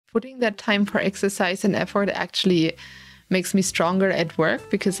putting that time for exercise and effort actually makes me stronger at work,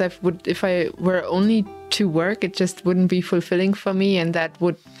 because if I were only to work, it just wouldn't be fulfilling for me, and that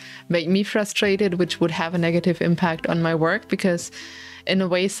would make me frustrated, which would have a negative impact on my work, because in a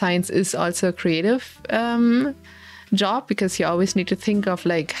way science is also a creative job, because you always need to think of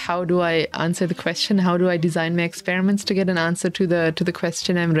like, how do I answer the question? How do I design my experiments to get an answer to the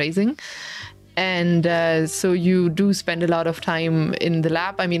question I'm raising? And so you do spend a lot of time in the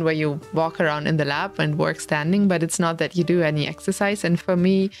lab. I mean, where you walk around in the lab and work standing, but it's not that you do any exercise. And for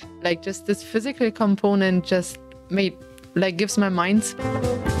me, like, just this physical component just gives my mind space.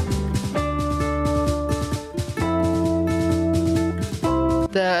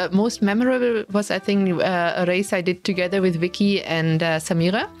 The most memorable was, I think, a race I did together with Vicky and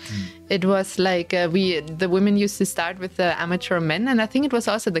Samira. It was like the women used to start with the amateur men, and I think it was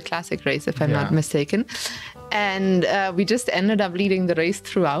also the classic race, if I'm not mistaken. And we just ended up leading the race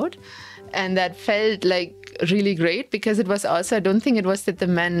throughout. And that felt like really great, because it was also, I don't think it was that the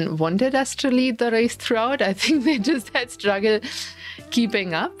men wanted us to lead the race throughout. I think they just had struggle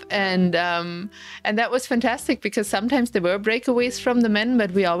keeping up. And that was fantastic, because sometimes there were breakaways from the men,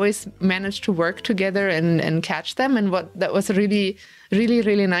 but we always managed to work together and catch them. And that was really, really,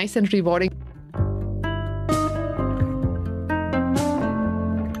 really nice and rewarding.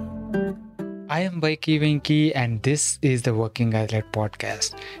 I am Vaiki Venki, and this is the Working Athlete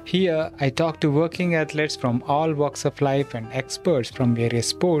Podcast. Here, I talk to working athletes from all walks of life and experts from various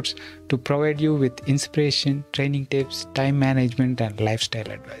sports to provide you with inspiration, training tips, time management, and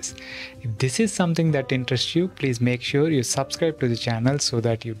lifestyle advice. If this is something that interests you, please make sure you subscribe to the channel so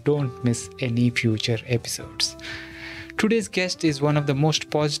that you don't miss any future episodes. Today's guest is one of the most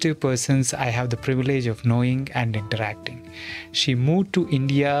positive persons I have the privilege of knowing and interacting. She moved to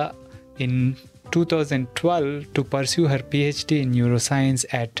India in 2012 to pursue her PhD in neuroscience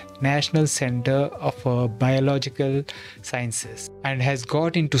at National Center for Biological Sciences and has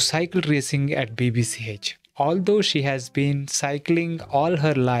got into cycle racing at BBCH. Although she has been cycling all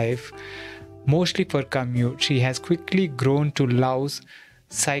her life, mostly for commute, she has quickly grown to love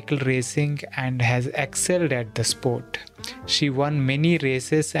cycle racing and has excelled at the sport. She won many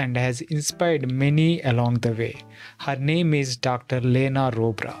races and has inspired many along the way. Her name is Dr. Lena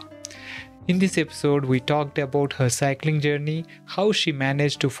Robra. In this episode, we talked about her cycling journey, how she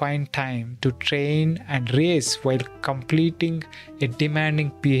managed to find time to train and race while completing a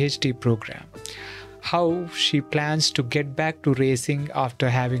demanding PhD program, how she plans to get back to racing after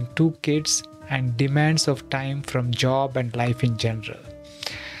having 2 kids, and demands of time from job and life in general.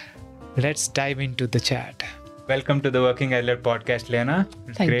 Let's dive into the chat. Welcome to the Working Athlete Podcast, Lena.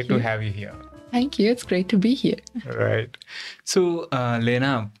 It's great to have you here. Thank you. It's great to be here. Right. So,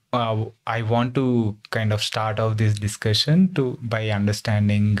 Lena, I want to kind of start off this discussion by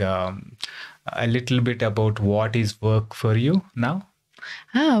understanding a little bit about what is work for you now.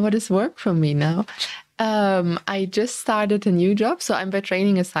 What is work for me now? I just started a new job. So I'm by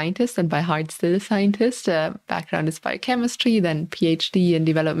training a scientist and by heart still a scientist. Background is biochemistry, then PhD in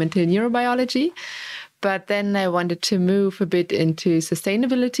developmental neurobiology. But then I wanted to move a bit into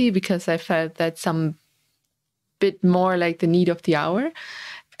sustainability, because I felt that some bit more like the need of the hour.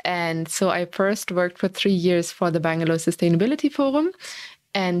 And so I first worked for 3 years for the Bangalore Sustainability Forum.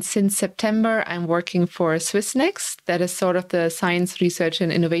 And since September, I'm working for SwissNext. That is sort of the science, research,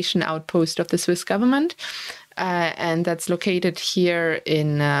 and innovation outpost of the Swiss government. And that's located here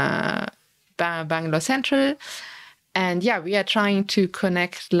in Bangalore Central. And yeah, we are trying to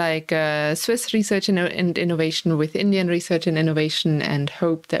connect Swiss research and innovation with Indian research and innovation, and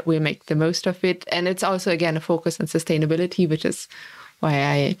hope that we'll make the most of it. And it's also, again, a focus on sustainability, which is why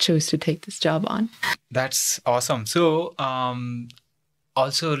I chose to take this job on. That's awesome. So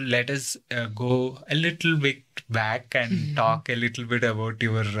also let us go a little bit back and talk a little bit about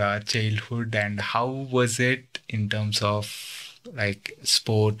your childhood and how was it in terms of like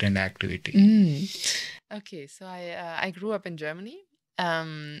sport and activity. Okay, so I grew up in Germany,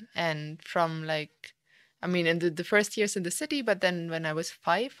 and from in the first years in the city, but then when I was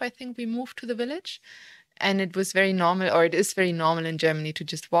 5, I think we moved to the village. And it was very normal, or it is very normal in Germany, to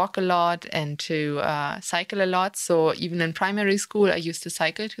just walk a lot and to cycle a lot. So even in primary school, I used to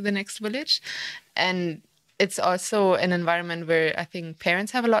cycle to the next village. And it's also an environment where I think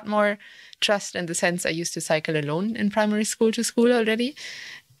parents have a lot more trust, in the sense I used to cycle alone in primary school to school already.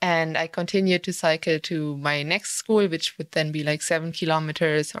 And I continued to cycle to my next school, which would then be like 7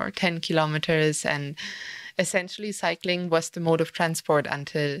 kilometers or 10 kilometers. And essentially cycling was the mode of transport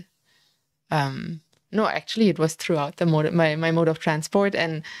until... No, actually, it was throughout my mode of transport.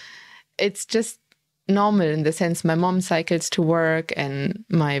 And it's just normal in the sense my mom cycles to work and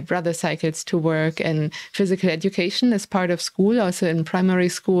my brother cycles to work, and physical education is part of school, also in primary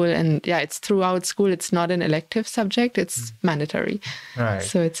school. And yeah, it's throughout school. It's not an elective subject. It's mandatory. Right.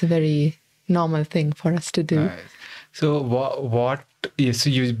 So it's a very normal thing for us to do. Nice. So what is, so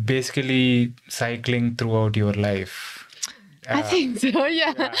you basically cycling throughout your life? I think so,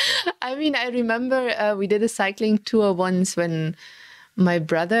 yeah. I mean, I remember we did a cycling tour once when my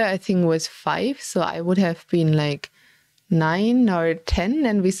brother, I think, was 5. So I would have been like 9 or 10.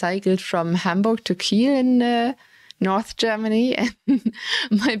 And we cycled from Hamburg to Kiel in North Germany. And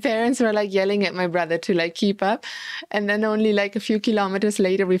my parents were like yelling at my brother to like keep up. And then only like a few kilometers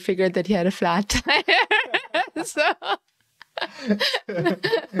later, we figured that he had a flat tire. So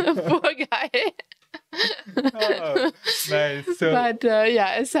poor guy. Oh, nice. So, But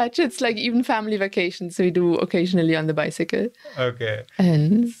yeah, as such, it's like even family vacations we do occasionally on the bicycle. okay.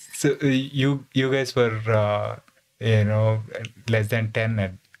 And So you guys were less than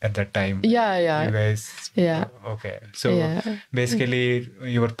 10 at that time. yeah. You guys. Yeah. Okay. So Yeah. basically,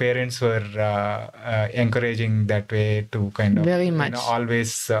 your parents were encouraging that way to kind of Very much.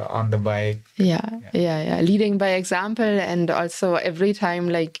 always on the bike. Yeah. Leading by example, and also every time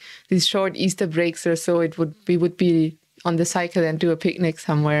like these short Easter breaks or so, we would be on the cycle and do a picnic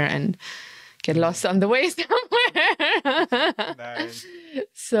somewhere and get lost on the way somewhere. Nice.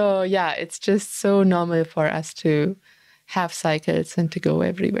 So yeah, it's just so normal for us to have cycles and to go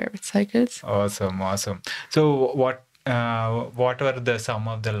everywhere with cycles. Awesome. So what were some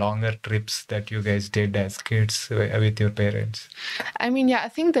of the longer trips that you guys did as kids with your parents? I mean, yeah, I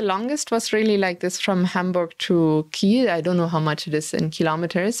think the longest was really like this from Hamburg to Kiel. I don't know how much it is in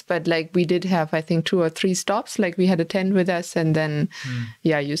kilometers, but like we did have, I think, 2 or 3 stops. Like we had a tent with us, and then,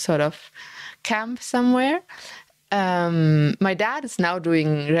 you sort of camp somewhere. My dad is now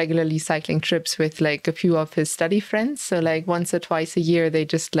doing regularly cycling trips with like a few of his study friends. So like once or twice a year, they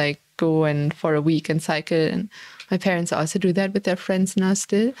just like go and for a week and cycle. And my parents also do that with their friends now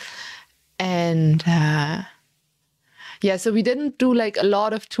still. And so we didn't do like a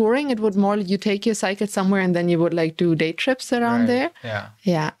lot of touring. It would more, you take your cycle somewhere and then you would like do day trips around there.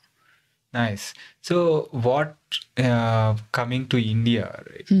 Yeah. Nice. So what, coming to India,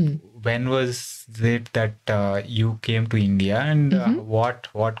 right? When was it that you came to India, and what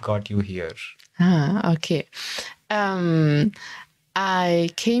got you here? Okay. I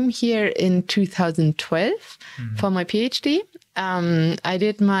came here in 2012 for my PhD. I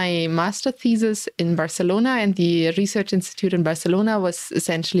did my master thesis in Barcelona, and the research institute in Barcelona was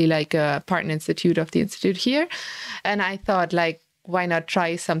essentially like a partner institute of the institute here. And I thought, like, why not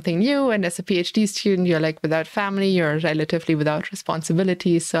try something new? And as a PhD student, you're like without family, you're relatively without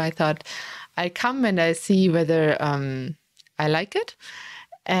responsibilities. So I thought I'd come and I see whether I like it.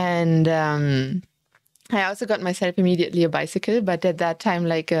 And I also got myself immediately a bicycle, but at that time,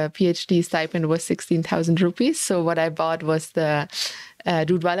 like a PhD stipend was 16,000 rupees. So what I bought was the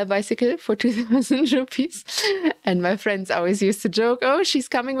doodhwala bicycle for 2,000 rupees. And my friends always used to joke, oh, she's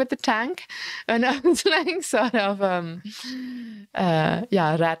coming with the tank. And I was like sort of,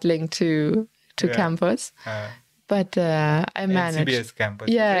 rattling to campus. But I managed. NCBS campus.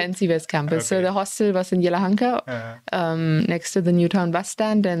 Yeah, right? NCBS campus. Okay. So the hostel was in Yelahanka, next to the Newtown bus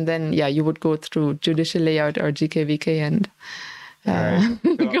stand. And then, you would go through Judicial Layout or GKVK and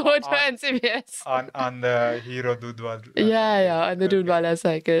go to NCBS. On the Hero Doodhwala. On the Doodhwala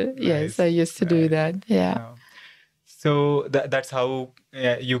cycle. Nice. Yes, I used to do that. Yeah. So that's how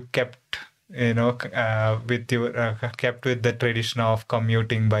you kept, with your kept with the tradition of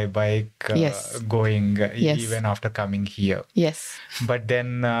commuting by bike, Yes. going Yes. even after coming here. Yes. But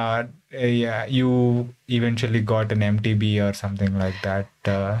then, you eventually got an MTB or something like that.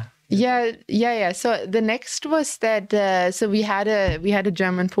 Yeah. So the next was that. So we had a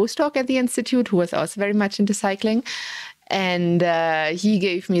German postdoc at the institute who was also very much into cycling, and he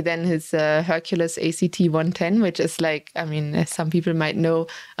gave me then his Hercules ACT 110, which is like, I mean, as some people might know,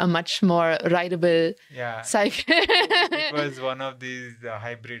 a much more rideable cycle. It was one of these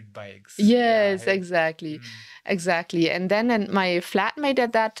hybrid bikes. Yes, exactly. And then my flatmate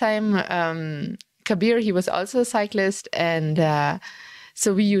at that time, Kabir, he was also a cyclist, and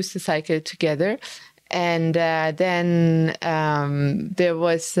so we used to cycle together. And then there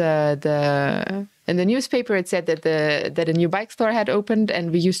was the in the newspaper, it said that a new bike store had opened,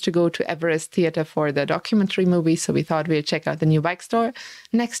 and we used to go to Everest Theatre for the documentary movie. So we thought we'd check out the new bike store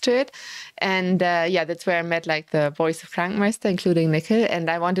next to it. And that's where I met like the boys of Krankmeister, including Nickel. And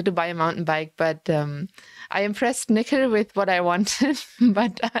I wanted to buy a mountain bike, but I impressed Nickel with what I wanted,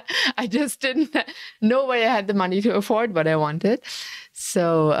 but I just didn't know where I had the money to afford what I wanted.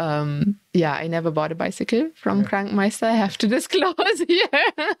 So, I never bought a bicycle from Krankmeister. I have to disclose here.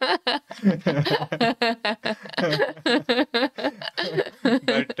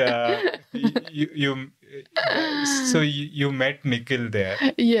 But you met Nikhil there.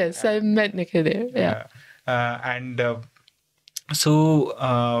 Yes, I met Nikhil there. Yeah.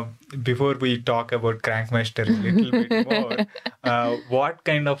 So before we talk about Crankmaster a little bit more, what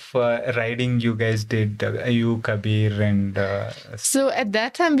kind of riding you guys did? You, Kabir, and... So at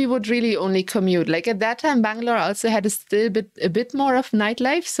that time, we would really only commute. Like at that time, Bangalore also had a bit more of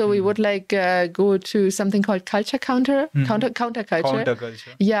nightlife. So we would like go to something called Culture Counter, Counter Culture.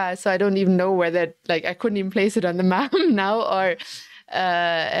 Yeah, so I don't even know where that, like I couldn't even place it on the map now, or...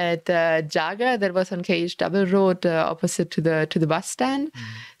 at Jaga, that was on KH Double Road, opposite to the bus stand.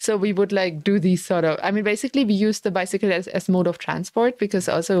 So we would like do these sort of, I mean, basically we used the bicycle as mode of transport, because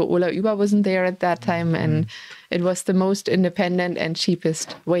also Ola Uber wasn't there at that time, and it was the most independent and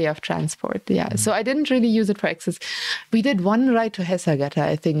cheapest way of transport. Yeah. So I didn't really use it for exercise. We did one ride to Hesagata,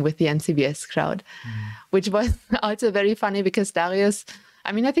 I think, with the NCBS crowd, which was also very funny because Darius,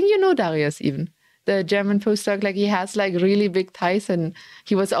 I mean, I think you know Darius even. The German postdoc, like he has like really big thighs, and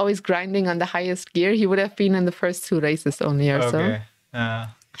he was always grinding on the highest gear. He would have been in the first 2 races only or so.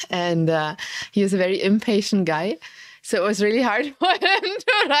 And he is a very impatient guy. So it was really hard for him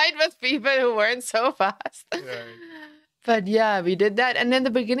to ride with people who weren't so fast. Right. But yeah, we did that. And in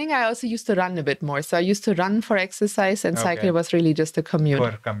the beginning, I also used to run a bit more. So I used to run for exercise, and cycle was really just a commute.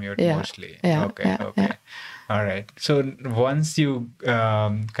 For commute mostly. Okay. All right. So once you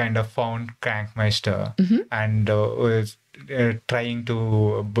kind of found Crankmeister and was trying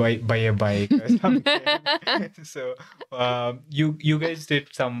to buy a bike or something, so you guys did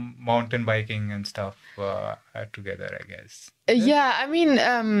some mountain biking and stuff together, I guess. Yeah, I mean,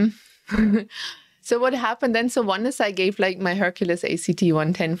 so what happened then? So one is I gave like my Hercules ACT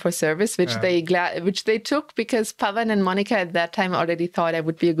 110 for service, which they took because Pavan and Monica at that time already thought I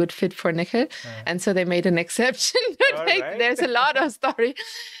would be a good fit for Nikhil, and so they made an exception. There's a lot of story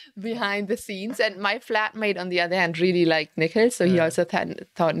behind the scenes, and my flatmate on the other hand really liked Nikhil, so he also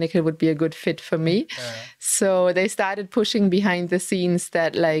thought Nikhil would be a good fit for me. So they started pushing behind the scenes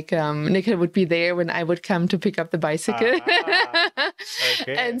that like Nikhil would be there when I would come to pick up the bicycle.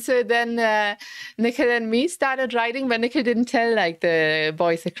 And so then Nikhil and me started riding, but Nikhil didn't tell like the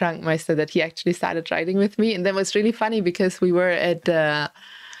boys at Krankmeister that he actually started riding with me. And that was really funny because we were at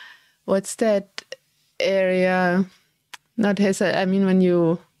what's that area? Not Hesa. I mean, when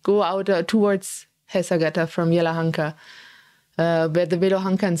you go out towards Hesagata from Yelahanka, where the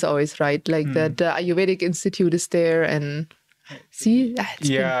Velohankans always ride. Like that Ayurvedic Institute is there, and see?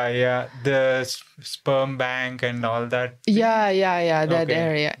 The sperm bank and all that. That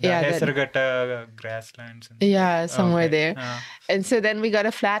area. Hesagata grasslands. Somewhere there. And so then we got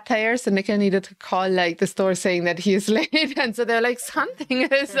a flat tire, so Nikhil needed to call like the store saying that he is late, and so they're like, something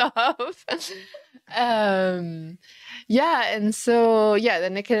is off. And so,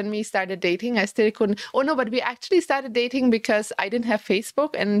 then Nikhil and me started dating. I still couldn't. Oh, no, but we actually started dating because I didn't have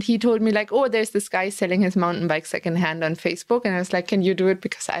Facebook. And he told me like, oh, there's this guy selling his mountain bike secondhand on Facebook. And I was like, can you do it?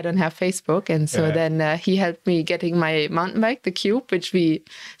 Because I don't have Facebook. And so then he helped me getting my mountain bike, the Cube, which we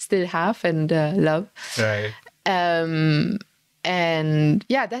still have and love. Right. And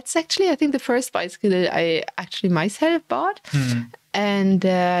that's actually, I think, the first bicycle I actually myself bought. And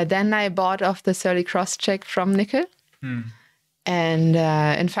then I bought off the Surly Crosscheck from Nikhil. And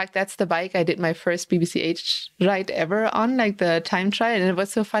in fact, that's the bike I did my first BBCH ride ever on, like the time trial. And it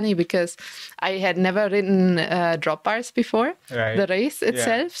was so funny because I had never ridden drop bars before the race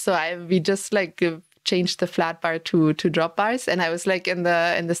itself. So we just like changed the flat bar to drop bars, and I was like in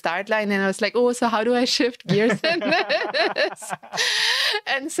the start line, and I was like, oh, so how do I shift gears in this?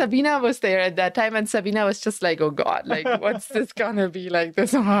 And Sabina was there at that time, and Sabina was just like, oh God, like what's this gonna be like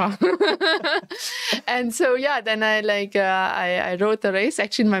this? And so then I rode the race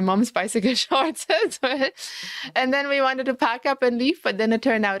actually in my mom's bicycle shorts as well, and then we wanted to pack up and leave, but then it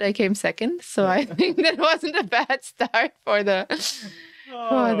turned out I came second, so I think that wasn't a bad start for the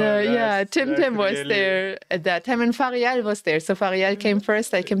Tim was there at that time, and Farial was there. So Farial came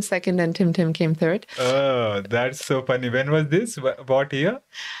first, I came second, and Tim came third. Oh, that's so funny. When was this? What year?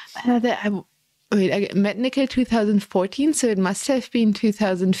 Wait, I met Nikhil 2014, so it must have been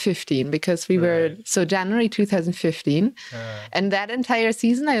 2015 because we were, so January 2015. And that entire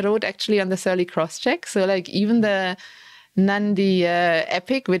season I rode actually on the Surly Crosscheck. So like even the Nandi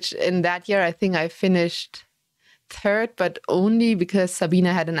Epic, which in that year I think I finished third, but only because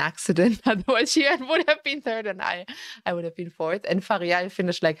Sabina had an accident. Otherwise she would have been third and I would have been fourth. And Farial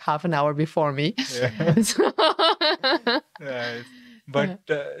finished like half an hour before me. Yeah. So nice. But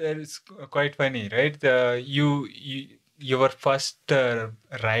it's quite funny, right? Your first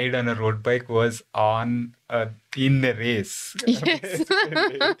ride on a road bike was in a race. Yes.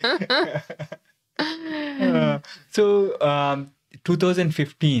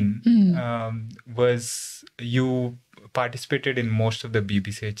 2015 was you participated in most of the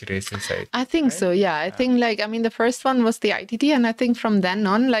BBCH races, I think right? So, yeah. I think the first one was the ITT, and I think from then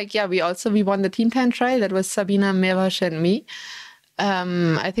on, we won the Team 10 trial. That was Sabina, Mevash, and me.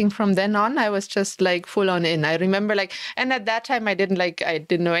 I think from then on, I was just like full on in. I remember and at that time I didn't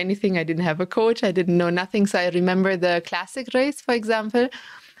know anything. I didn't have a coach. I didn't know nothing. So I remember the classic race, for example.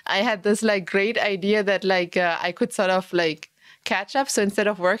 I had this great idea that I could sort of catch up. So instead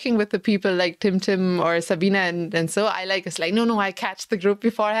of working with the people like Tim or Sabina and so I no, I catch the group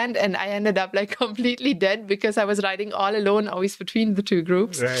beforehand, and I ended up completely dead because I was riding all alone, always between the two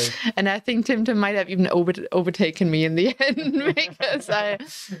groups. Right. And I think Tim might have even overtaken me in the end because I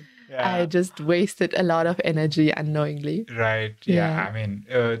just wasted a lot of energy unknowingly. Right. Yeah. I mean,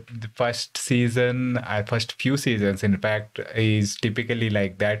 the first few seasons, in fact, is typically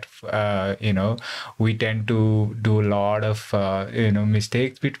like that. We tend to do a lot of,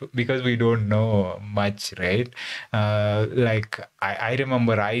 mistakes because we don't know much, right? I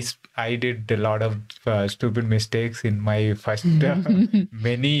remember I did a lot of stupid mistakes in my first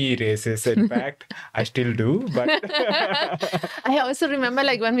many races. In fact, I still do. But I also remember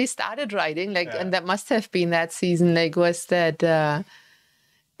when we started riding, and that must have been that season, was that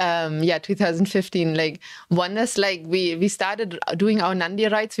 2015, wonders, we started doing our Nandi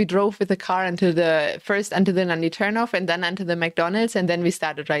rides. We drove with the car until the Nandi turnoff and then until the McDonald's, and then we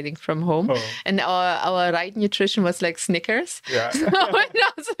started riding from home. And our ride nutrition was Snickers. Yeah. So it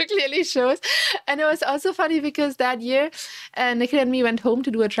also clearly shows. And it was also funny because that year Nikhil and me went home to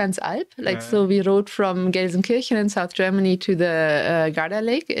do a Transalp. So we rode from Gelsenkirchen in South Germany to the Garda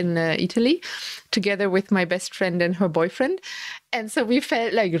Lake in Italy together with my best friend and her boyfriend. And so we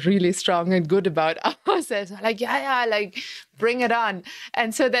felt really strong and good about ourselves. Bring it on.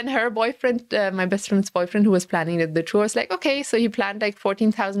 And so then her boyfriend, my best friend's boyfriend who was planning the tour, was okay, so he planned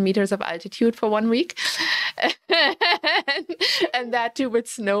 14,000 meters of altitude for 1 week. and that too with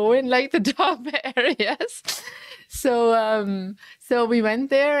snow in the top areas. So we went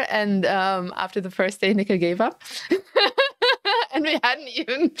there, and after the first day, Nikhil gave up. And we hadn't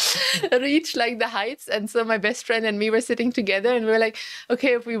even reached the heights. And so my best friend and me were sitting together and we were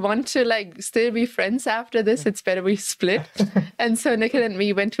okay, if we want to still be friends after this, it's better we split. And so Nikhil and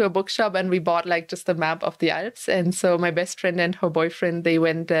me went to a bookshop and we bought just a map of the Alps. And so my best friend and her boyfriend, they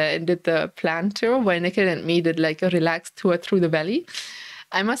went and did the planned tour, while Nikhil and me did a relaxed tour through the valley.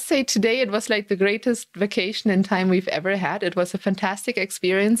 I must say today it was the greatest vacation in time we've ever had. It was a fantastic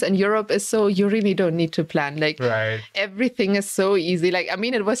experience, and Europe is so, you really don't need to plan. Right. Everything is so easy.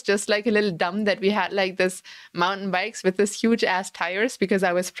 It was just a little dumb that we had this mountain bikes with this huge ass tires because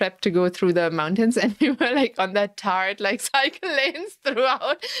I was prepped to go through the mountains, and we were on that tarred cycle lanes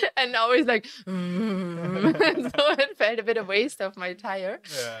throughout and always so it felt a bit of waste of my tire.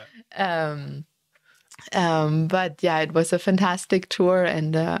 Yeah. But yeah, it was a fantastic tour.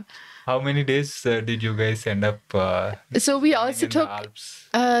 And how many days did you guys end up? So we also took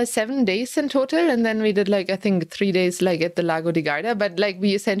 7 days in total, and then we did I think 3 days at the Lago di Garda. But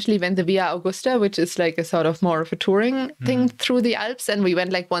we essentially went the Via Augusta, which is a sort of more of a touring thing through the Alps. And we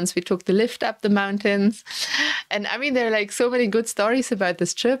went once we took the lift up the mountains. And I mean, there are so many good stories about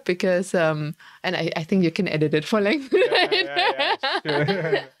this trip because, and I think you can edit it for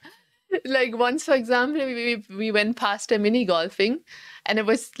Sure. Once, for example, we went past a mini golfing, and it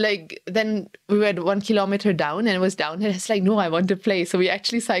was then we were 1 kilometer down and it was downhill. It's no, I want to play. So we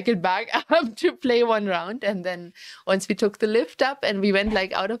actually cycled back up to play one round. And then once we took the lift up and we went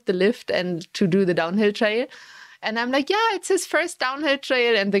out of the lift and to do the downhill trail. And I'm yeah, it's his first downhill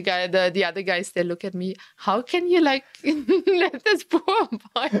trail. And the other guys, they look at me, how can you let this poor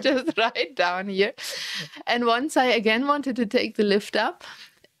boy just ride down here? And once I again wanted to take the lift up,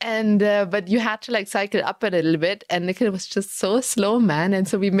 and but you had to cycle up a little bit, and Nikhil was just so slow, man. And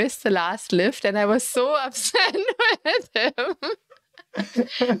so we missed the last lift, and I was so upset with him.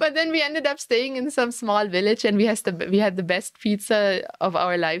 But then we ended up staying in some small village, and we had the best pizza of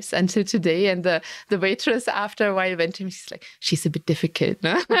our lives until today. And the waitress after a while went to me, she's like, she's a bit difficult,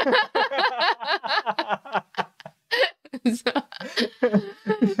 no?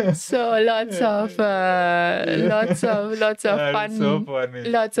 So lots of That's fun, so funny.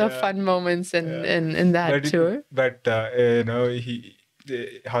 lots of fun moments in that tour. But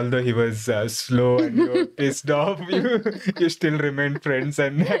although he was slow and you were pissed off, you still remained friends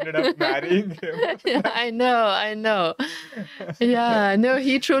and ended up marrying him. Yeah, I know. Yeah, no,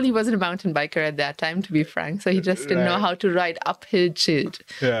 he truly wasn't a mountain biker at that time, to be frank. So he just didn't know how to ride uphill chilled.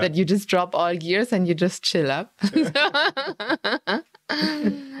 Yeah. That you just drop all gears and you just chill up.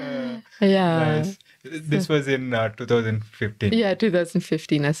 Yeah. Nice. This was in 2015. Yeah,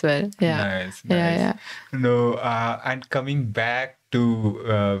 2015 as well. Yeah. Nice. Yeah. No, and coming back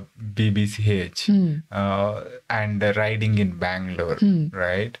to BBCH and riding in Bangalore,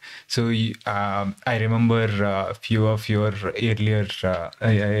 right? So I remember a few of your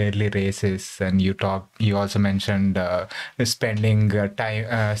early races, and you also mentioned spending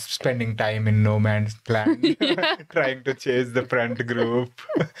time in no man's land, trying to chase the front group,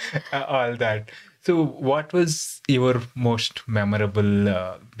 all that. So what was your most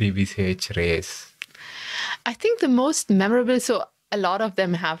memorable BBCH race? I think the most memorable, so a lot of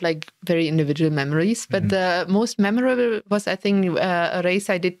them have like very individual memories, but the most memorable was, I think, a race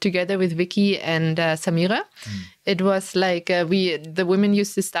I did together with Vicky and Samira. It was like the women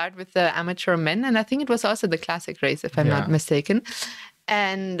used to start with the amateur men, and I think it was also the classic race, if I'm not mistaken.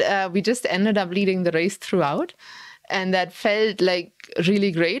 And we just ended up leading the race throughout. And that felt like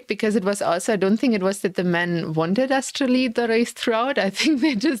really great, because it was also, I don't think it was that the men wanted us to lead the race throughout. I think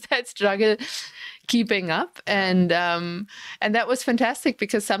they just had struggle keeping up. And that was fantastic,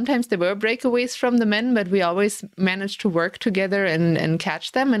 because sometimes there were breakaways from the men, but we always managed to work together and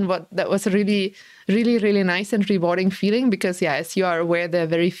catch them. And that was a really, really, really nice and rewarding feeling, because, as you are aware, there are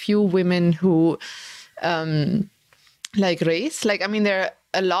very few women who race. Like, I mean, there are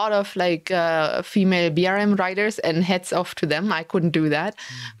a lot of female BRM riders, and heads off to them. I couldn't do that.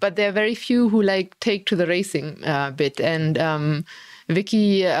 But there are very few who take to the racing bit. And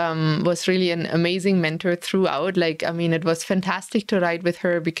Vicky was really an amazing mentor throughout. It was fantastic to ride with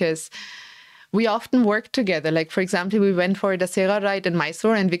her, because we often worked together. Like, for example, we went for a Dasera ride in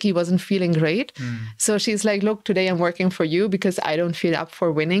Mysore, and Vicky wasn't feeling great. So she's like, look, today I'm working for you because I don't feel up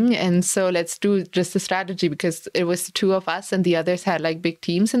for winning. And so let's do just a strategy, because it was the two of us and the others had big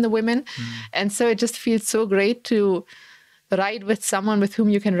teams in the women. And so it just feels so great to ride with someone with whom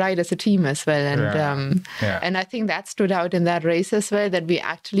you can ride as a team as well. And and I think that stood out in that race as well, that we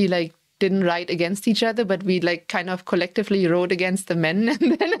actually didn't ride against each other, but we kind of collectively rode against the men.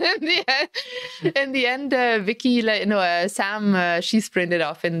 And then in the end, Vicky, Sam, she sprinted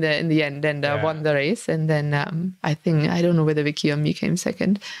off in the end and won the race. And then I don't know whether Vicky or me came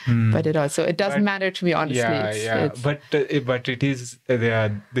second, but it doesn't matter to me, honestly. But it is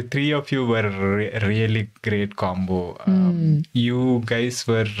the three of you were a really great combo. You guys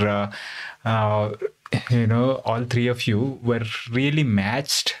were, all three of you were really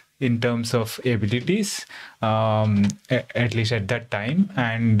matched in terms of abilities, at least at that time.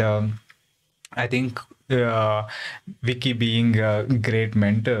 And I think Vicky being a great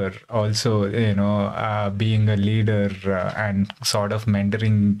mentor, also, being a leader and sort of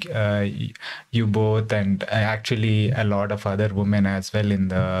mentoring you both, and actually a lot of other women as well in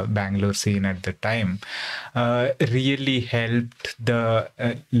the Bangalore scene at the time, really helped the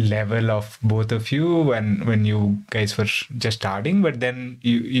level of both of you when you guys were just starting. But then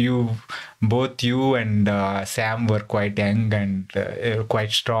both you and Sam were quite young and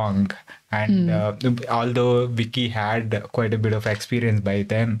quite strong. And although Vicky had quite a bit of experience by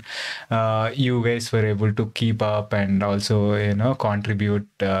then, you guys were able to keep up and also, contribute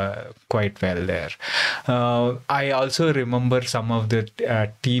quite well there. I also remember some of the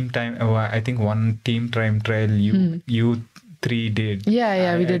team time. I think one team time trial you three did.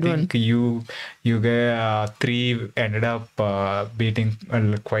 Yeah, we did one. I think you guys three ended up beating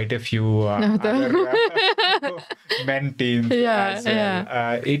quite a few other men teams as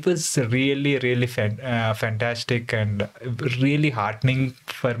well. It was really, really fantastic and really heartening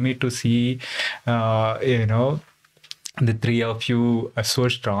for me to see, the three of you are so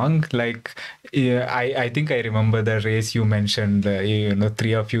strong. I think I remember the race you mentioned,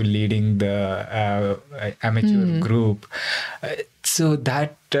 three of you leading the amateur group. So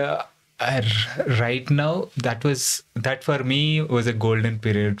that right now, that for me was a golden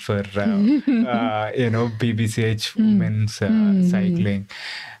period for BBCH women's cycling.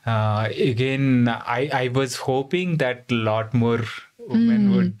 Again, I was hoping that a lot more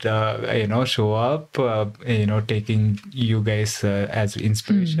women would, show up, taking you guys as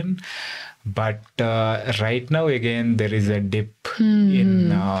inspiration. But right now, again, there is a dip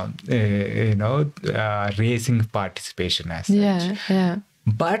in, racing participation as such. Yeah.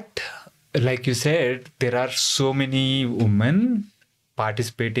 But like you said, there are so many women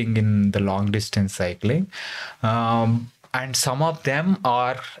participating in the long distance cycling. And some of them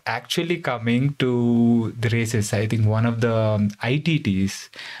are actually coming to the races. I think one of the ITTs,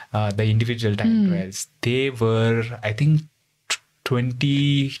 the individual time trials, they were, I think,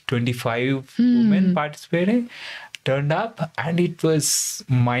 25 women participating, turned up, and it was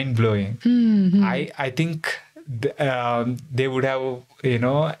mind-blowing. I think they would have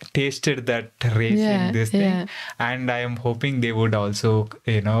tasted that racing thing, and I am hoping they would also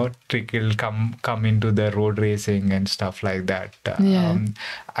come into the road racing and stuff like that.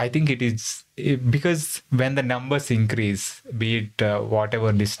 I think it is because when the numbers increase, be it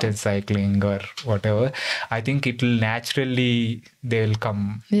whatever distance cycling or whatever, I think it will naturally, they'll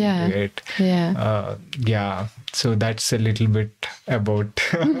come into it. So that's a little bit about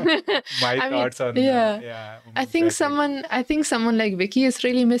my thoughts on I think someone like Vicky is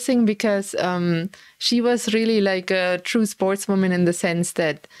really missing, because she was really like a true sportswoman in the sense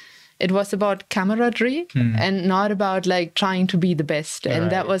that it was about camaraderie and not about like trying to be the best.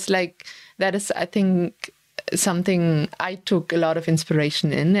 And that is, I think, something I took a lot of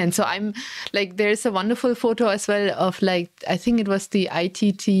inspiration in. And so I'm like, there's a wonderful photo as well of like, I think it was the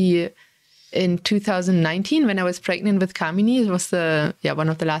ITT in 2019 when I was pregnant with Kamini. It was one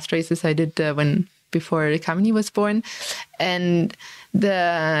of the last races I did before Kamini was born. And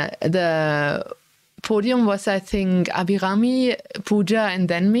the podium was, I think, Abhirami, Pooja, and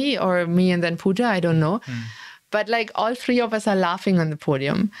then me, or me and then Pooja, I don't know. But like all three of us are laughing on the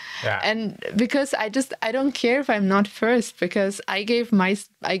podium. And because I don't care if I'm not first, because I gave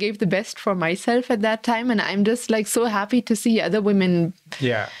the best for myself at that time. And I'm just like so happy to see other women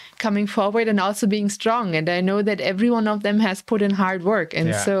coming forward and also being strong. And I know that every one of them has put in hard work.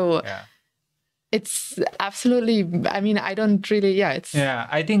 And it's absolutely, I mean, I don't really, I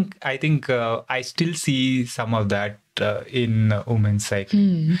think I still see some of that in women's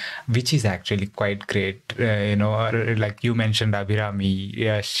cycling, which is actually quite great. Like you mentioned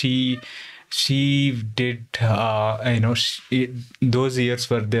Abhirami, she did, those years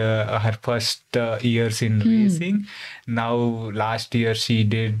were her first years in racing. Now, last year she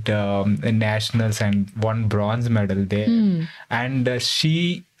did nationals and won bronze medal there. And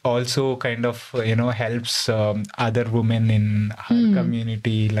she also kind of, helps other women in her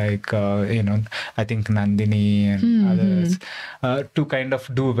community, like, I think Nandini and others, to kind of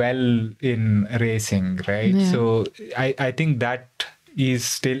do well in racing, right? So I think that is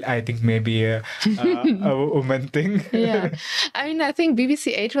still, I think, maybe a woman thing. I mean, I think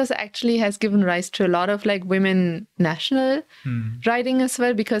BBCH has given rise to a lot of like women national riding as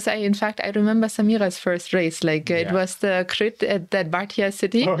well, because I remember Samira's first race, like it was the crit at that Bhatia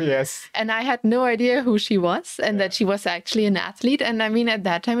city. Oh, yes. And I had no idea who she was and that she was actually an athlete. And I mean, at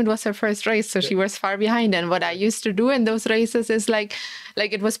that time it was her first race, so she was far behind. And what I used to do in those races is like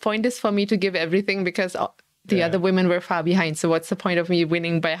it was pointless for me to give everything, because the other women were far behind. So what's the point of me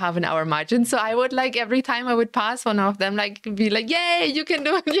winning by half an hour margin? So I would like, every time I would pass one of them, like be like, yay, you can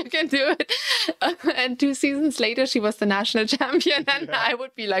do it, you can do it. And 2 seasons later, she was the national champion and I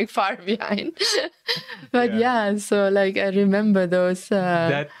would be like far behind. But so like I remember those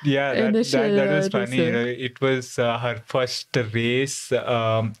that was funny. It was her first race,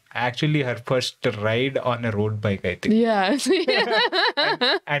 actually her first ride on a road bike, I think.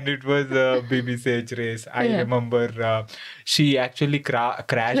 And it was a BBCH race. I remember she actually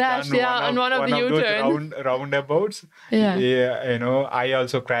crashed on one of those roundabouts. I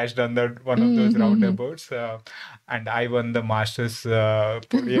also crashed on one of those roundabouts. And I won the Masters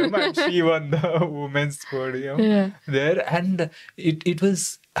podium and she won the women's podium there. And it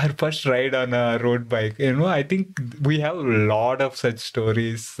was her first ride on a road bike. I think we have a lot of such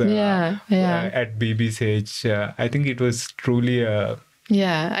stories at BBCH. I think it was truly a...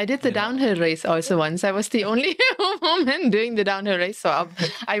 I did the downhill race also once. I was the only woman doing the downhill race, so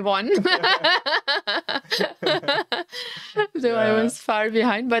I won. So I was far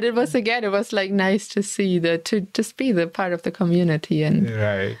behind, but it was like nice to see to just be the part of the community and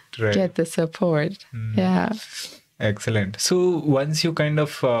get the support. Excellent. So once you kind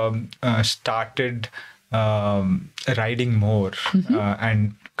of started riding more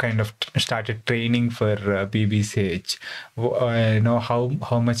and kind of started training for BBCH,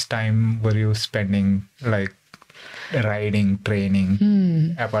 how much time were you spending, like riding,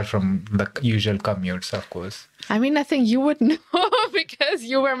 training, apart from the usual commutes, of course? I mean, I think you would know because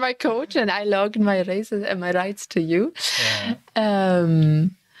you were my coach and I logged my races and my rides to you. Yeah.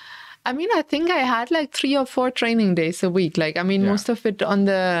 I mean, I think I had like 3 or 4 training days a week. Like, I mean, most of it on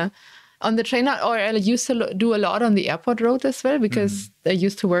the trainer, or I used to do a lot on the airport road as well, because I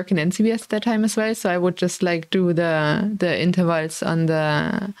used to work in NCBS at that time as well. So I would just like do the intervals on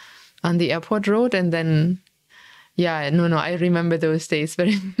the airport road, and then I remember those days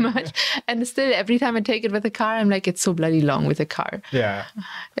very much. And still, every time I take it with a car, I'm like, it's so bloody long with a car. Yeah.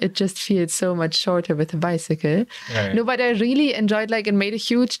 It just feels so much shorter with a bicycle. Right. No, but I really enjoyed, like, it made a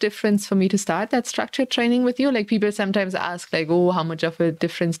huge difference for me to start that structured training with you. Like, people sometimes ask, like, oh, how much of a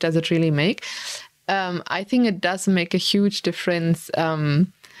difference does it really make? I think it does make a huge difference.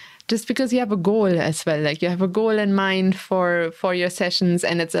 Just because you have a goal as well, like you have a goal in mind for your sessions,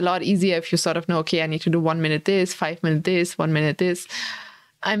 and it's a lot easier if you sort of know, okay, I need to do 1 minute this, 5 minutes this, 1 minute this.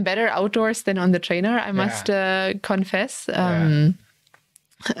 I'm better outdoors than on the trainer, I must confess. I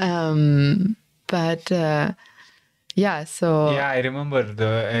remember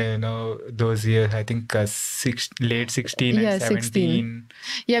those years. I think late 16 and 17. 16.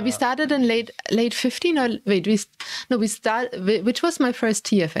 Yeah, we started in late 15 or wait, which was my first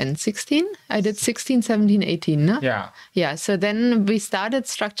TFN? 16? I did 16, 17, 18, no? Yeah. Yeah, so then we started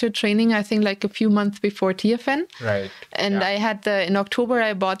structured training, I think like a few months before TFN. Right. And I had in October,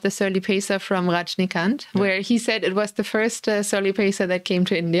 I bought the Surly Pacer from Rajnikant, where he said it was the first Surly Pacer that came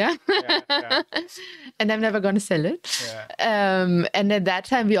to India. And I'm never going to sell it. Yeah. And at that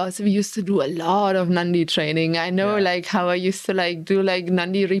time, we used to do a lot of Nandi training. I know like how I used to like do like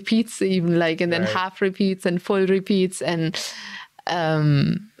Nandi repeats even, like, and then half repeats and full repeats, and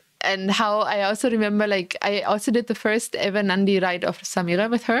how I also remember, like, I also did the first ever Nandi ride of Samira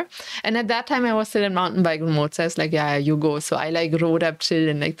with her. And at that time I was still in mountain bike mode. So I was like, yeah, you go. So I like rode up chill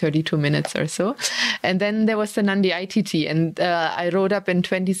in like 32 minutes or so. And then there was the Nandi ITT, and I rode up in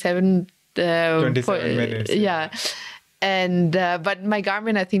 27 minutes. Yeah. And but my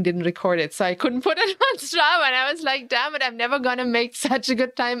Garmin, I think, didn't record it, so I couldn't put it on Strava. And I was like, damn it, I'm never gonna make such a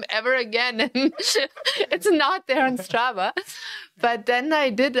good time ever again. And it's not there on Strava. But then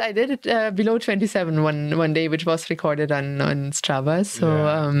I did it below 27 one day, which was recorded on Strava. So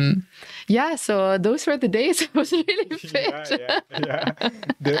so those were the days. I was really fit.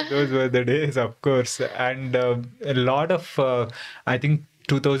 Those were the days, of course. And a lot of I think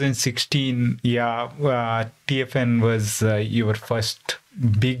 2016, TFN was your first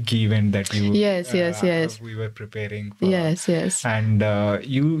big event that you we were preparing for. Yes. And I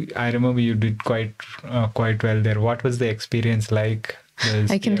remember you did quite well there. What was the experience like?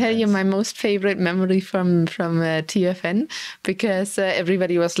 I can tell you my most favorite memory from TFN, because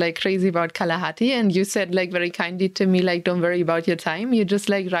everybody was like crazy about Kalahati, and you said like very kindly to me, like, don't worry about your time, you just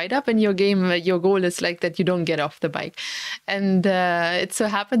like ride up, and your goal is like that you don't get off the bike. And it so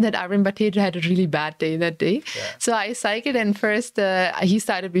happened that Arvind Bhattacharya had a really bad day that day. So I cycled, and first he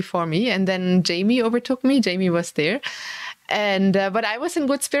started before me, and then Jamie overtook me. Jamie was there. And but I was in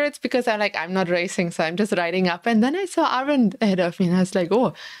good spirits because I'm not racing, so I'm just riding up. And then I saw Arvind ahead of me, and I was like,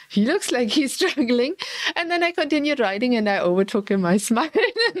 oh, he looks like he's struggling. And then I continued riding, and I overtook him. I smiled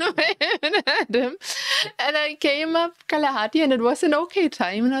and waved at him. And I came up Kalahati, and it was an okay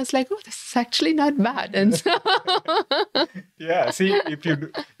time. And I was like, oh, this is actually not bad. And so see, if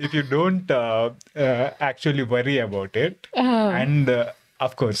you don't actually worry about it, and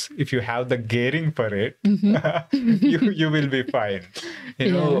of course, if you have the gearing for it, you will be fine.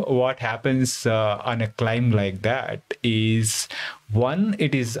 You know, what happens on a climb like that is, one,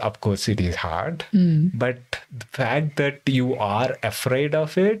 it is hard, but the fact that you are afraid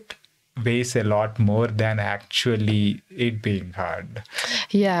of it weighs a lot more than actually it being hard.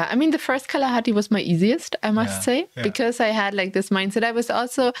 Yeah, I mean, the first Kalahati was my easiest, I must say, because I had like this mindset. I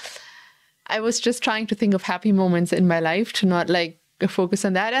was just trying to think of happy moments in my life, to not like focus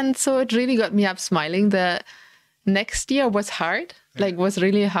on that. And so it really got me up smiling. The next year was hard, was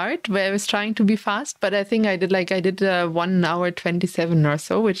really hard, where I was trying to be fast. But I think I did 1 hour 27 or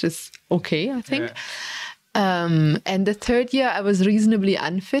so, which is okay, I think. And the third year I was reasonably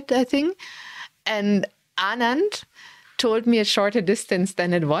unfit, I think. And Anand told me a shorter distance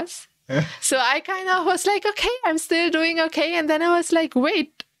than it was. So I kind of was like, okay, I'm still doing okay. And then I was like,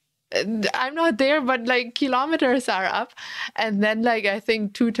 wait, I'm not there, but like kilometers are up. And then I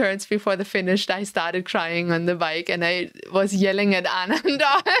think 2 turns before the finish, I started crying on the bike, and I was yelling at Anand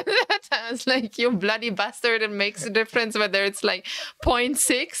all the I was like, you bloody bastard, it makes a difference whether it's like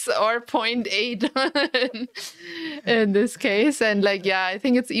 0.6 or 0.8 in this case. And like, yeah, I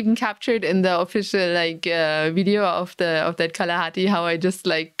think it's even captured in the official like video of that Kalahati, how I just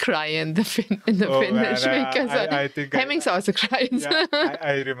like cry in the finish, because I think Hemmings also cries. Yeah,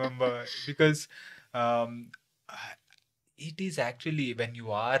 I remember, because um, it is actually when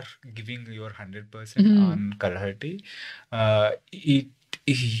you are giving your 100% on Kalahati, I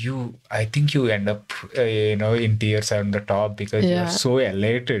think you end up in tears on the top, because you're so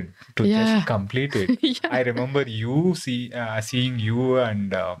elated to just complete it. I remember seeing you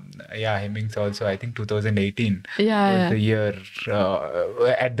and Hemmings also. I think 2018 was the year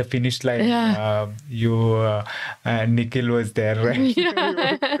at the finish line. You Nikhil was there, right? You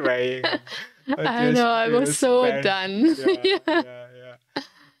were crying. I know, I was so done.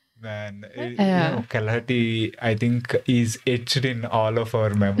 Man, Kalahati, I think, is etched in all of our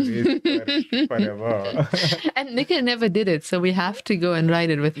memories forever. And Nikhil never did it, so we have to go and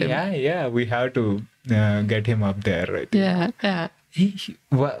ride it with him. Yeah, we have to get him up there, I think. Yeah.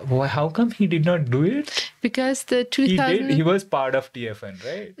 How come he did not do it? Because the 2000... He was part of TFN,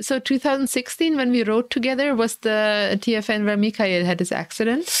 right? So 2016, when we rode together, was the TFN where Mikhail had his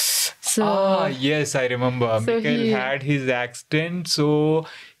accident. So yes, I remember. So Mikhail had his accident. So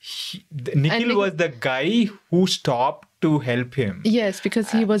Nikhil was the guy who stopped to help him. Yes,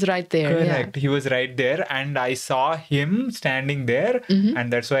 because he was right there. Correct. He was right there, and I saw him standing there,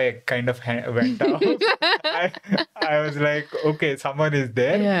 and that's why I kind of went out. I was like, okay, someone is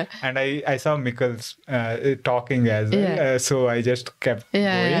there, and I saw Mikhail talking as well, so I just kept going.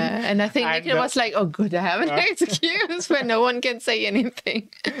 And I think Nikhil was like, oh good, I have an excuse where no one can say anything.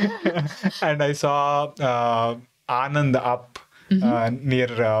 And I saw Anand up. Near,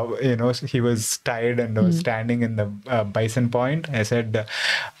 he was tired and was standing in the Bison Point. I said,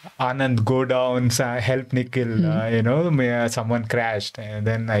 Anand, go down, help Nikhil, someone crashed. And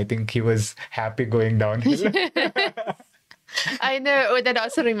then I think he was happy going downhill. I know. That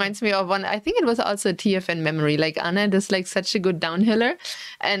also reminds me of one. I think it was also a TFN memory. Like Anand is like such a good downhiller,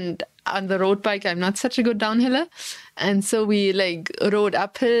 and on the road bike, I'm not such a good downhiller. And so we like rode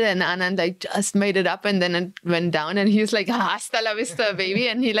uphill, and Anand like just made it up, and then it went down, and he was like, hasta la vista, baby.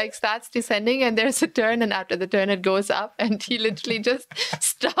 And he like starts descending, and there's a turn, and after the turn it goes up, and he literally just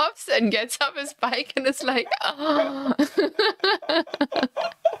stops and gets off his bike, and it's like, oh.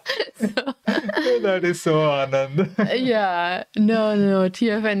 That is so Anand. Yeah, no,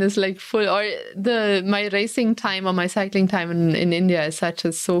 TFN is like full, or my racing time or my cycling time in India is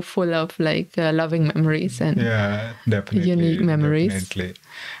so full of like loving memories and definitely unique memories. Definitely.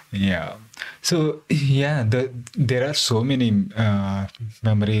 Yeah. So there are so many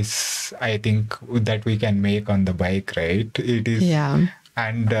memories, I think, that we can make on the bike, right? It is,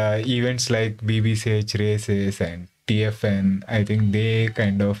 and events like BBCH races and TFN, I think they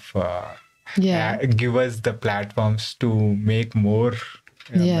kind of give us the platforms to make more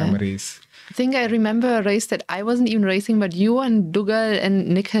memories. I think I remember a race that I wasn't even racing, but you and Dougal and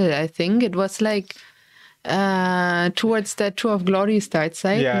Nikhil, I think it was like towards the Tour of Glory starts,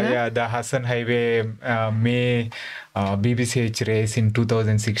 right? The Hassan Highway May BBCH race in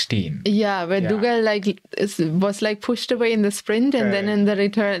 2016. Where Dougal was like pushed away in the sprint, and then in the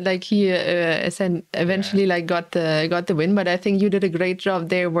return, like he eventually like got the win. But I think you did a great job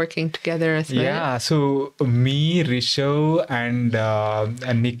there working together as well. Yeah, so me, Rishav, and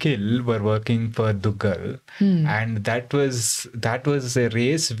Nikhil were working for Dougal, and that was a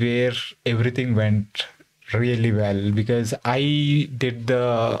race where everything went really well, because I did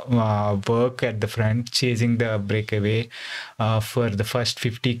the work at the front chasing the breakaway for the first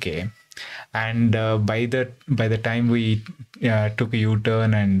 50k, and by the time we took a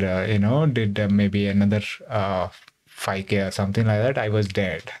U-turn and did maybe another 5k or something like that, I was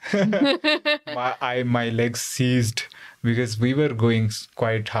dead. My legs seized because we were going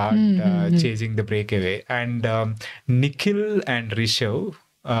quite hard chasing the breakaway, and Nikhil and Rishav,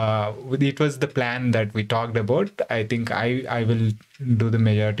 it was the plan that we talked about. I think I will do the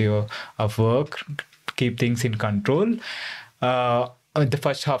majority of work, keep things in control the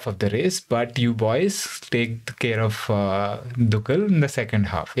first half of the race, but you boys take care of Dougal in the second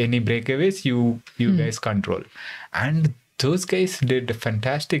half. Any breakaways, you guys control. And those guys did a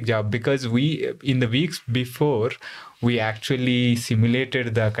fantastic job, because in the weeks before, we actually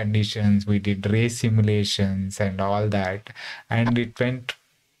simulated the conditions. We did race simulations and all that, and it went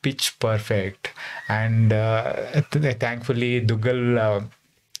pitch perfect. And thankfully Dougal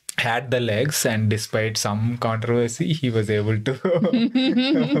had the legs, and despite some controversy, he was able to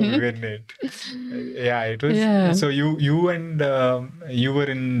win it. Yeah, it was. Yeah. So you and you were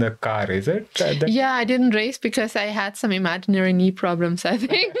in the car, is it? Yeah, I didn't race because I had some imaginary knee problems, I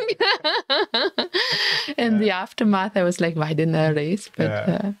think. In the aftermath, I was like, why didn't I race?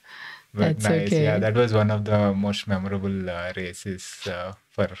 But that's nice. okay. Yeah, that was one of the most memorable races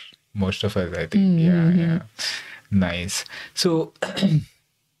for most of us, I think. Yeah. Nice. So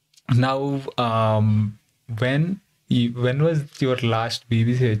now, when was your last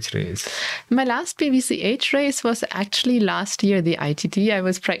BBCH race? My last BBCH race was actually last year, the ITT. I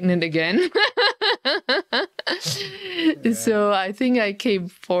was pregnant again. So I think I came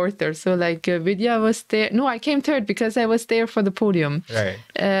fourth or so. Like Vidya was there. No, I came third because I was there for the podium. Right.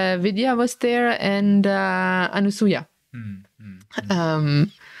 Vidya was there and Anusuya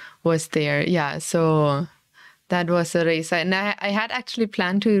was there. Yeah, so that was a race. And I had actually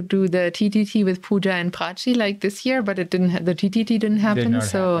planned to do the TTT with Pooja and Prachi like this year, but it didn't. The TTT didn't happen. Did not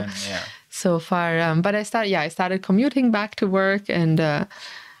so happen, yeah. so far. But I started commuting back to work and I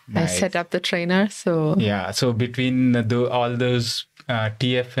Nice. set up the trainer. So Yeah, so between all those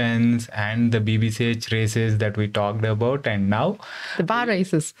TFNs and the BBCH races that we talked about, and now the bar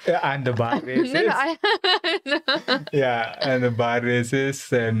races. and the bar races, yeah, and the bar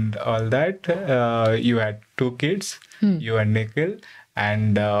races and all that, you had 2 kids, you and Nikhil,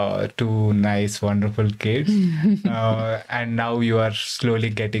 and 2 nice, wonderful kids, and now you are slowly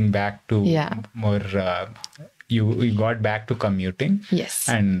getting back to more. You got back to commuting, yes,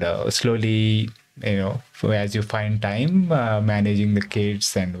 and slowly, as you find time, managing the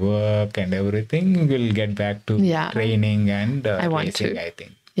kids and work and everything, we'll get back to training and racing, I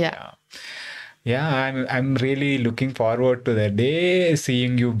think. Yeah, I'm really looking forward to the day,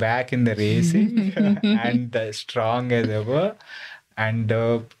 seeing you back in the racing and strong as ever. And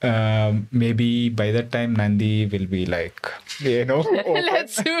maybe by that time, Nandi will be like,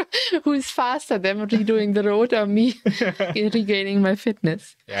 let's see who's faster, them redoing the road or me regaining my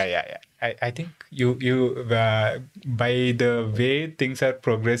fitness. Yeah. I think you by the way things are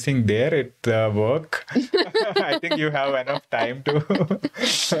progressing there at work, I think you have enough time to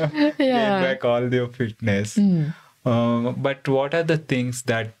get back all your fitness. But what are the things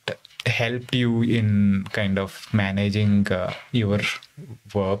that helped you in kind of managing your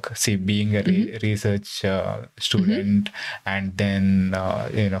work, see, being a research student and then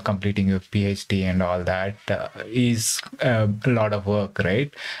completing your PhD and all that is a lot of work,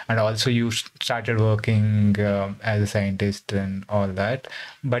 right? And also you started working as a scientist and all that,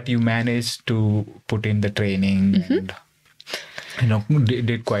 but you managed to put in the training and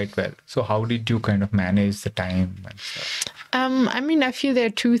did quite well. So how did you kind of manage the time and stuff? I feel there are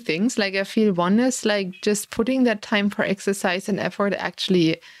 2 things. Like, I feel one is like just putting that time for exercise and effort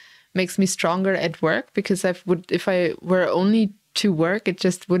actually makes me stronger at work, because if I were only to work, it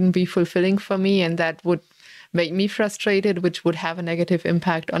just wouldn't be fulfilling for me, and that would make me frustrated, which would have a negative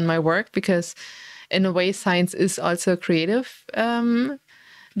impact on my work, because in a way science is also a creative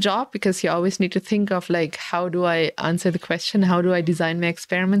job, because you always need to think of like, how do I answer the question? How do I design my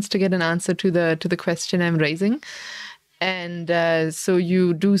experiments to get an answer to the question I'm raising? And so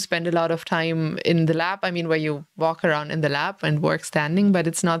you do spend a lot of time in the lab, where you walk around in the lab and work standing, but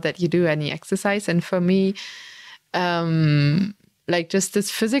it's not that you do any exercise. And for me, like just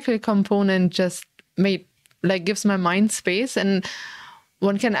this physical component just gives my mind space. And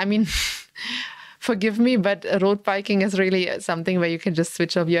one can, forgive me, but road biking is really something where you can just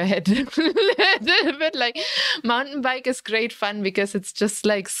switch off your head a little bit. Like, mountain bike is great fun because it's just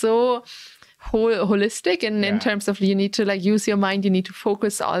like so holistic in terms of you need to like use your mind, you need to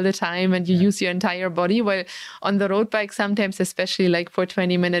focus all the time, and you use your entire body. While on the road bike, sometimes, especially like for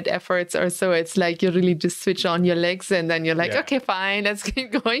 20-minute efforts or so, it's like you really just switch on your legs and then you're like, okay, fine, let's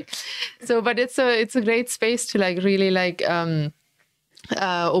keep going. So, but it's a great space to like really like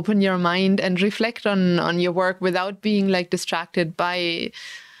open your mind and reflect on your work without being like distracted by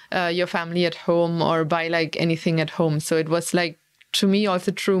your family at home or by like anything at home. So it was like, to me,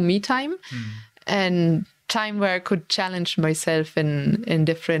 also true me time and time where I could challenge myself in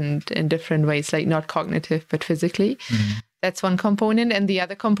different ways, like not cognitive, but physically. That's one component. And the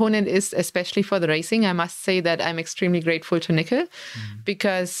other component is, especially for the racing, I must say that I'm extremely grateful to Nikhil,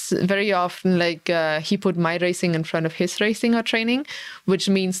 because very often like he put my racing in front of his racing or training, which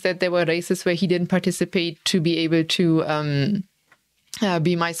means that there were races where he didn't participate to be able to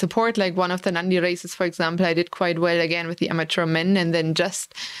be my support. Like one of the Nandi races, for example, I did quite well again with the amateur men. And then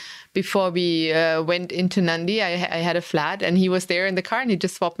just before we went into Nandi, I had a flat and he was there in the car and he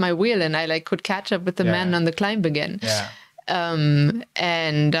just swapped my wheel and I like could catch up with the man on the climb again.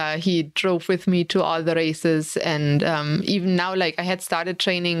 And he drove with me to all the races. And even now, like I had started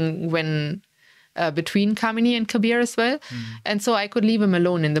training when between Kamini and Kabir as well. And so I could leave him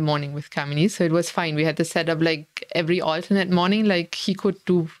alone in the morning with Kamini. So it was fine. We had to set up like every alternate morning, like he could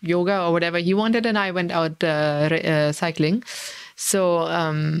do yoga or whatever he wanted. And I went out cycling. So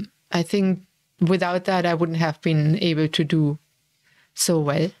I think without that, I wouldn't have been able to do so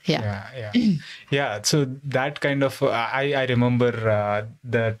well. Yeah. So that kind of I remember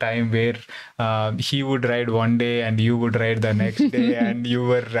the time where he would ride one day and you would ride the next day, and you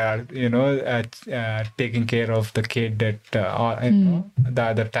were taking care of the kid at the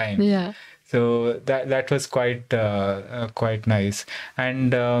other time. So that was quite nice.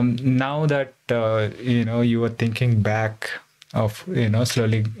 And now that you were thinking back of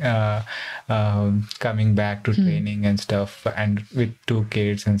slowly coming back to training and stuff, and with 2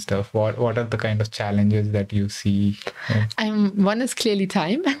 kids and stuff, what are the kind of challenges that you see? One is clearly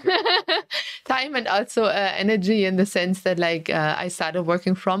time. Time, and also energy, in the sense that like I started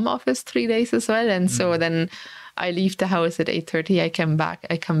working from office 3 days as well, and so then I leave the house at 8:30. I come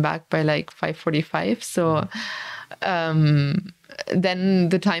back by like 5:45. So then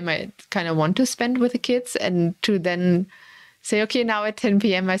the time I kind of want to spend with the kids, and to then say, okay, now at 10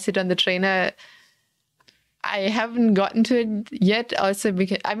 p.m. I sit on the trainer. I haven't gotten to it yet, also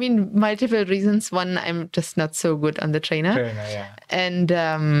because, multiple reasons. One, I'm just not so good on the trainer. And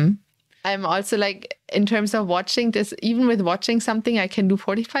I'm also like, in terms of watching this, even with watching something, I can do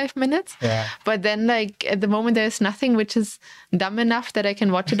 45 minutes. But then like at the moment, there's nothing which is dumb enough that I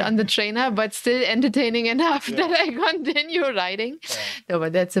can watch it on the trainer, but still entertaining enough that I continue riding. No,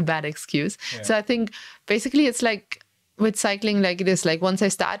 but that's a bad excuse. So I think basically it's like, with cycling, like it is like once I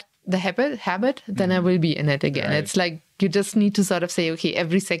start the habit, then I will be in it again. It's like you just need to sort of say, okay,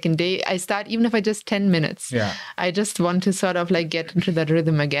 every second day I start, even if I just 10 minutes. I just want to sort of like get into that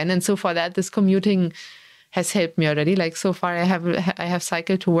rhythm again. And so for that, this commuting has helped me already. Like so far, I have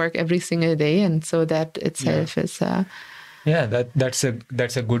cycled to work every single day, and so that itself is. That's a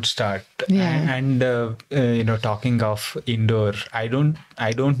good start. And talking of indoor, I don't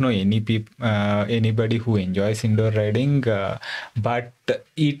know anybody who enjoys indoor riding, but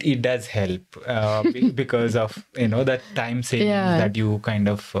it does help because of that time savings that you kind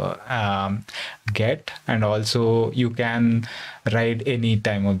of get, and also you can ride any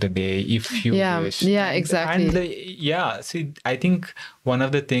time of the day if you wish. Exactly. See, I think one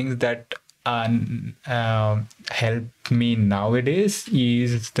of the things that help me nowadays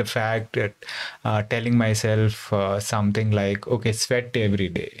is the fact that telling myself something like, okay, sweat every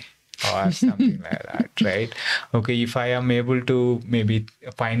day, or something like that, right? Okay, if I am able to maybe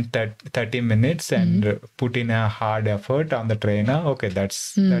find that 30 minutes and put in a hard effort on the trainer, okay,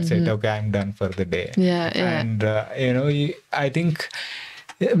 that's it. Okay, I'm done for the day. And I think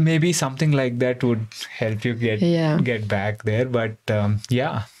maybe something like that would help you get back there. But in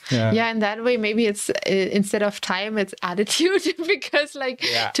that way, maybe it's instead of time, it's attitude. Because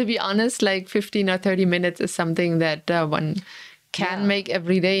to be honest, like 15 or 30 minutes is something that one can make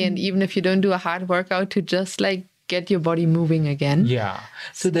every day. And even if you don't do a hard workout, to just like get your body moving again.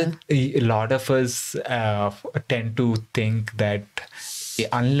 So that a lot of us tend to think that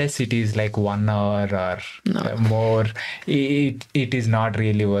unless it is like 1 hour or more, it is not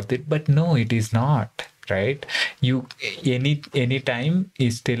really worth it. But no, it is not, right? You any time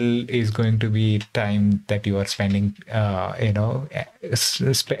is going to be time that you are spending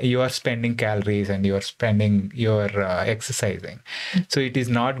you are spending calories, and you are exercising. So it is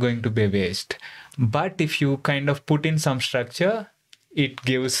not going to be waste. But if you kind of put in some structure, it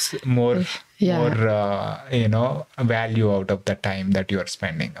gives more value out of the time that you are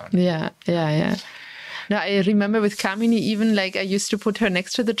spending on. No, I remember with Kamini, even like I used to put her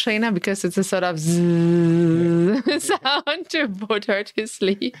next to the trainer because it's a sort of zzz sound to put her to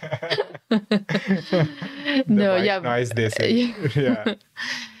sleep. Noise they say.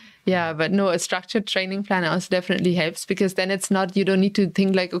 But no, a structured training plan also definitely helps, because then it's not, you don't need to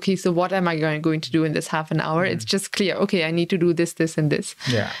think like, okay, so what am I going to do in this half an hour? It's just clear. Okay, I need to do this, this, and this.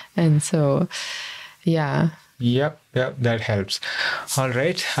 And so, Yep, that helps. All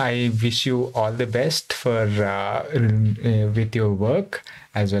right. I wish you all the best for with your work,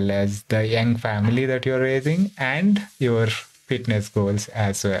 as well as the young family that you're raising, and your fitness goals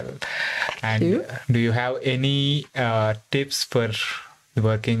as well. And do you have any tips for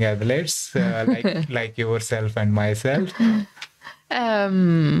working athletes like yourself and myself? I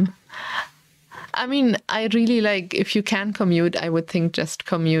mean, I really like, if you can commute, I would think just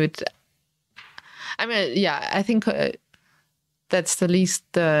commute. I mean, I think that's the least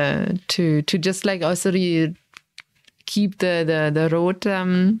to just like also keep the road,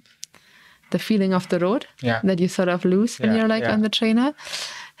 the feeling of the road that you sort of lose when you're like on the trainer.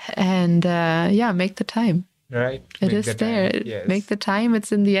 And make the time. Right. It is there. Yes. Make the time.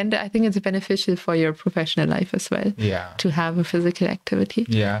 It's in the end, I think it's beneficial for your professional life as well. Yeah. To have a physical activity.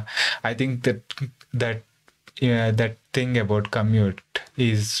 Yeah. I think that thing about commute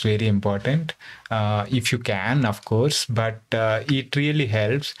is very important. If you can, of course, but it really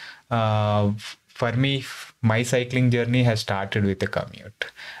helps. For me, my cycling journey has started with a commute,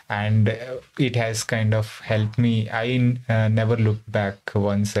 and it has kind of helped me. I never looked back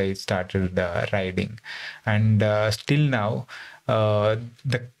once I started riding, and still now,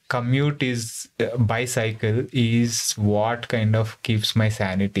 the commute is bicycle is what kind of keeps my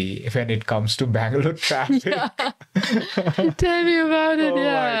sanity when it comes to Bangalore traffic. Tell me about it. Oh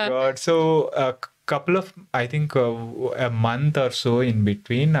my God! So couple of, I think a month or so in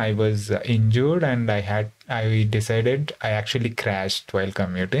between, I was injured, and I actually crashed while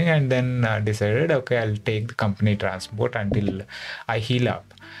commuting, and then decided, okay, I'll take the company transport until I heal up.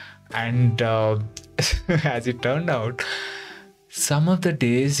 And as it turned out, some of the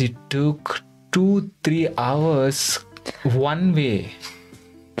days it took 2-3 hours one way,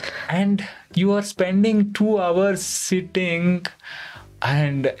 and you are spending 2 hours sitting,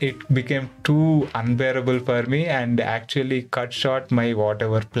 and it became too unbearable for me, and actually cut short my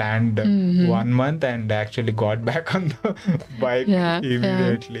whatever planned 1 month, and actually got back on the bike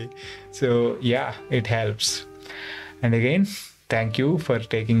immediately. So it helps. And again, thank you for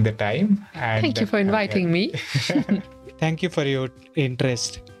taking the time. And thank you for inviting me. Thank you for your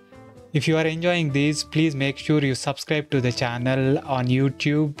interest. If you are enjoying this, please make sure you subscribe to the channel on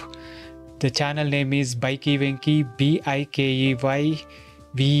YouTube. The channel name is Bikey Venky, BIKEYVENKY.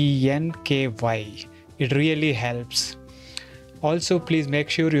 It really helps. Also, please make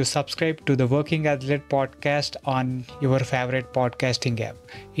sure you subscribe to the Working Athlete podcast on your favorite podcasting app.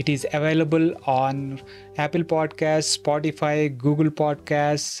 It is available on Apple Podcasts, Spotify, Google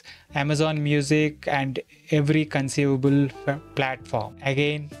Podcasts, Amazon Music, and every conceivable platform.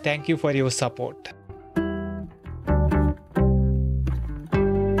 Again, thank you for your support.